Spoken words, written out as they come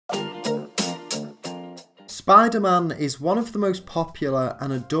Spider-Man is one of the most popular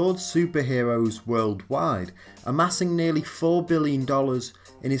and adored superheroes worldwide, amassing nearly $4 billion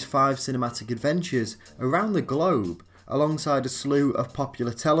in his 5 cinematic adventures around the globe, alongside a slew of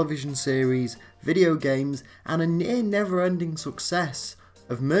popular television series, video games, and a near never-ending success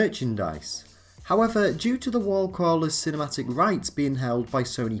of merchandise. However, due to the Wall-Crawler's cinematic rights being held by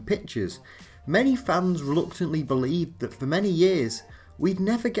Sony Pictures, many fans reluctantly believed that for many years, we'd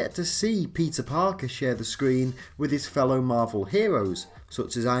never get to see Peter Parker share the screen with his fellow Marvel heroes,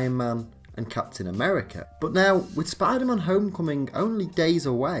 such as Iron Man and Captain America. But now, with Spider-Man Homecoming only days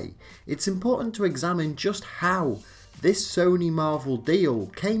away, it's important to examine just how this Sony-Marvel deal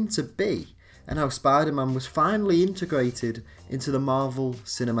came to be, and how Spider-Man was finally integrated into the Marvel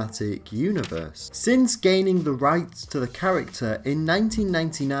Cinematic Universe. Since gaining the rights to the character in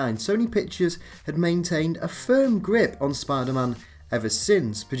 1999, Sony Pictures had maintained a firm grip on Spider-Man ever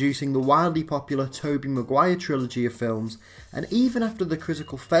since, producing the wildly popular Tobey Maguire trilogy of films, and even after the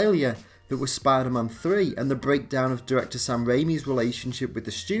critical failure that was Spider-Man 3 and the breakdown of director Sam Raimi's relationship with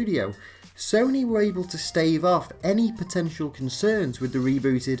the studio, Sony were able to stave off any potential concerns with the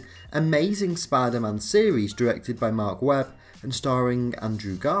rebooted Amazing Spider-Man series directed by Mark Webb and starring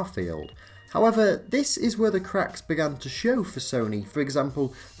Andrew Garfield. However, this is where the cracks began to show for Sony. For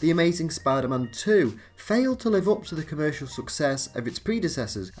example, The Amazing Spider-Man 2 failed to live up to the commercial success of its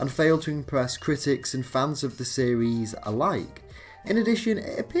predecessors and failed to impress critics and fans of the series alike. In addition,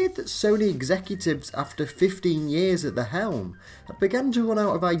 it appeared that Sony executives, after 15 years at the helm, had begun to run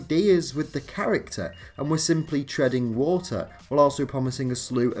out of ideas with the character and were simply treading water, while also promising a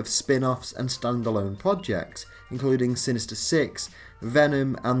slew of spin-offs and standalone projects, including Sinister Six,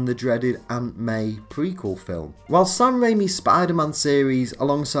 Venom and the dreaded Aunt May prequel film. While Sam Raimi's Spider-Man series,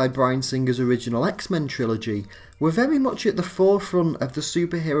 alongside Bryan Singer's original X-Men trilogy, were very much at the forefront of the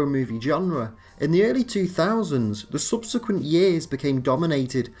superhero movie genre, in the early 2000s, the subsequent years became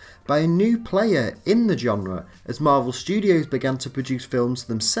dominated by a new player in the genre, as Marvel Studios began to produce films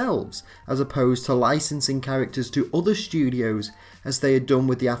themselves, as opposed to licensing characters to other studios as they had done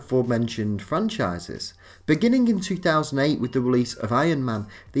with the aforementioned franchises. Beginning in 2008 with the release of Iron Man,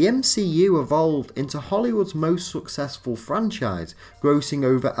 the MCU evolved into Hollywood's most successful franchise, grossing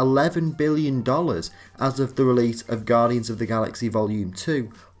over $11 billion as of the release of Guardians of the Galaxy Volume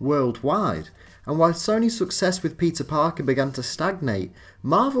 2 worldwide. And while Sony's success with Peter Parker began to stagnate,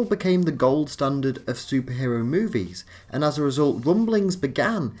 Marvel became the gold standard of superhero movies, and as a result rumblings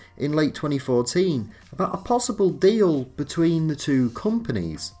began in late 2014 about a possible deal between the two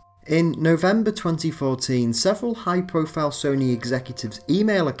companies. In November 2014, several high-profile Sony executives'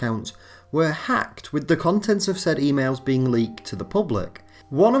 email accounts were hacked, with the contents of said emails being leaked to the public.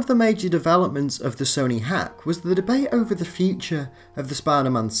 One of the major developments of the Sony hack was the debate over the future of the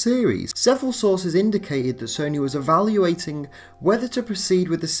Spider-Man series. Several sources indicated that Sony was evaluating whether to proceed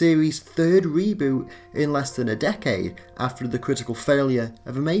with the series' third reboot in less than a decade after the critical failure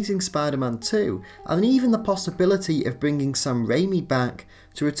of Amazing Spider-Man 2, and even the possibility of bringing Sam Raimi back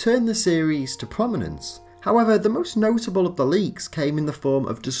to return the series to prominence. However, the most notable of the leaks came in the form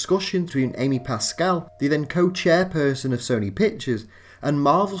of discussions between Amy Pascal, the then co-chairperson of Sony Pictures, and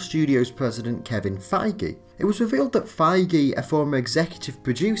Marvel Studios president Kevin Feige. It was revealed that Feige, a former executive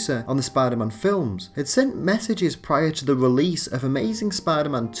producer on the Spider-Man films, had sent messages prior to the release of Amazing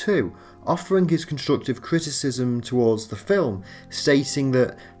Spider-Man 2 offering his constructive criticism towards the film, stating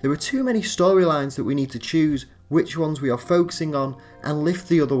that there are too many storylines that we need to choose which ones we are focusing on and lift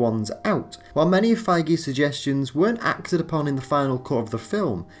the other ones out. While many of Feige's suggestions weren't acted upon in the final cut of the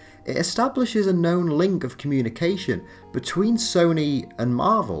film, it establishes a known link of communication between Sony and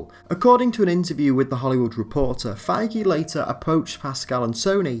Marvel. According to an interview with The Hollywood Reporter, Feige later approached Pascal and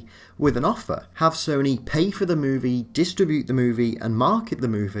Sony with an offer. Have Sony pay for the movie, distribute the movie and market the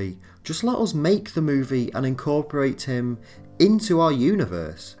movie. Just let us make the movie and incorporate him into our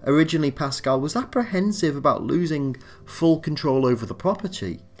universe. Originally, Pascal was apprehensive about losing full control over the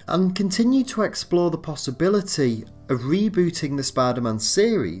property, and continued to explore the possibility of rebooting the Spider-Man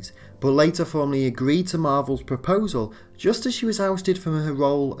series, but later formally agreed to Marvel's proposal just as she was ousted from her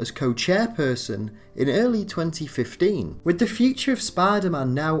role as co-chairperson in early 2015. With the future of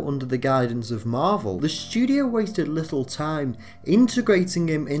Spider-Man now under the guidance of Marvel, the studio wasted little time integrating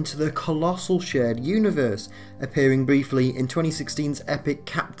him into the colossal shared universe, appearing briefly in 2016's epic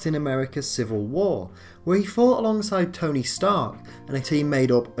Captain America Civil War, where he fought alongside Tony Stark and a team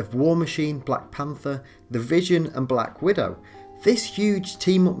made up of War Machine, Black Panther, The Vision and Black Widow. This huge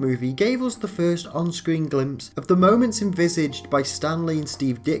team-up movie gave us the first on-screen glimpse of the moments envisaged by Stan Lee and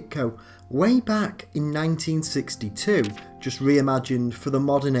Steve Ditko way back in 1962, just reimagined for the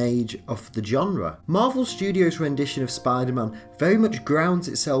modern age of the genre. Marvel Studios' rendition of Spider-Man very much grounds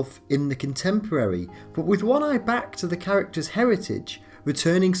itself in the contemporary, but with one eye back to the character's heritage,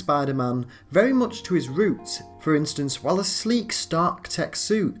 returning Spider-Man very much to his roots. For instance, while the sleek Stark Tech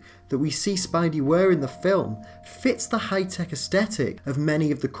suit that we see Spidey wear in the film fits the high-tech aesthetic of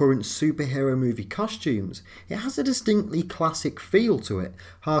many of the current superhero movie costumes, it has a distinctly classic feel to it,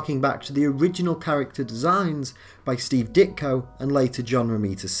 harking back to the original character designs by Steve Ditko and later John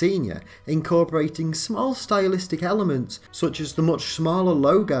Romita Sr., incorporating small stylistic elements such as the much smaller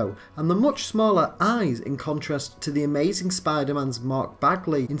logo and the much smaller eyes in contrast to the Amazing Spider-Man's Mark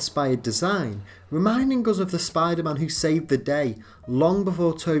Bagley inspired design, reminding us of the Spider-Man who saved the day long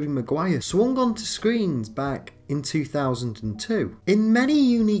before Tobey Maguire swung onto screens back in 2002. In many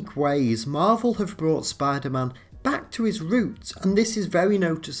unique ways, Marvel have brought Spider-Man back to his roots, and this is very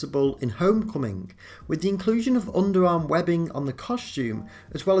noticeable in Homecoming, with the inclusion of underarm webbing on the costume,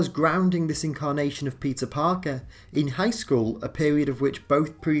 as well as grounding this incarnation of Peter Parker in high school, a period of which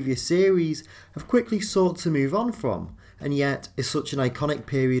both previous series have quickly sought to move on from, and yet is such an iconic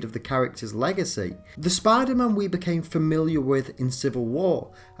period of the character's legacy. The Spider-Man we became familiar with in Civil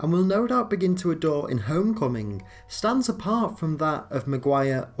War, and will no doubt begin to adore in Homecoming, stands apart from that of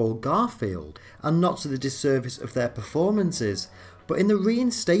Maguire or Garfield, and not to the disservice of their performances, but in the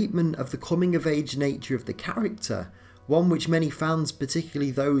reinstatement of the coming-of-age nature of the character, one which many fans,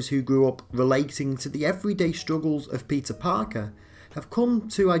 particularly those who grew up relating to the everyday struggles of Peter Parker, have come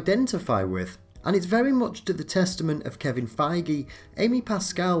to identify with. And it's very much to the testament of Kevin Feige, Amy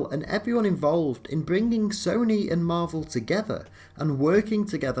Pascal and everyone involved in bringing Sony and Marvel together and working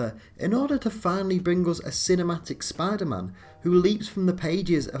together in order to finally bring us a cinematic Spider-Man who leaps from the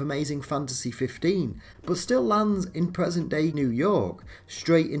pages of Amazing Fantasy 15 but still lands in present day New York,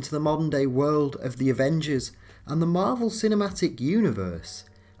 straight into the modern day world of the Avengers and the Marvel Cinematic Universe.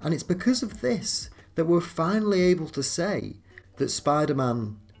 And it's because of this that we're finally able to say that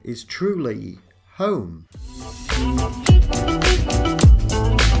Spider-Man is truly home.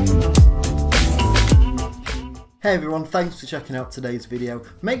 Hey everyone, thanks for checking out today's video.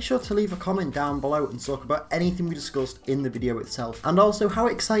 Make sure to leave a comment down below and talk about anything we discussed in the video itself. And also, how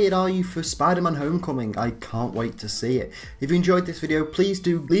excited are you for Spider-Man Homecoming? I can't wait to see it. If you enjoyed this video, please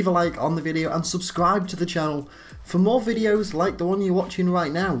do leave a like on the video and subscribe to the channel for more videos like the one you're watching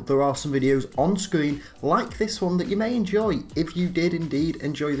right now. There are some videos on screen like this one that you may enjoy if you did indeed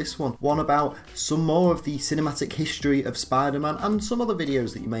enjoy this one. One about some more of the cinematic history of Spider-Man and some other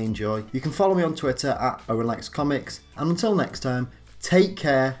videos that you may enjoy. You can follow me on Twitter at Owen Likes Comics. And until next time, take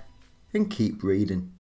care and keep reading.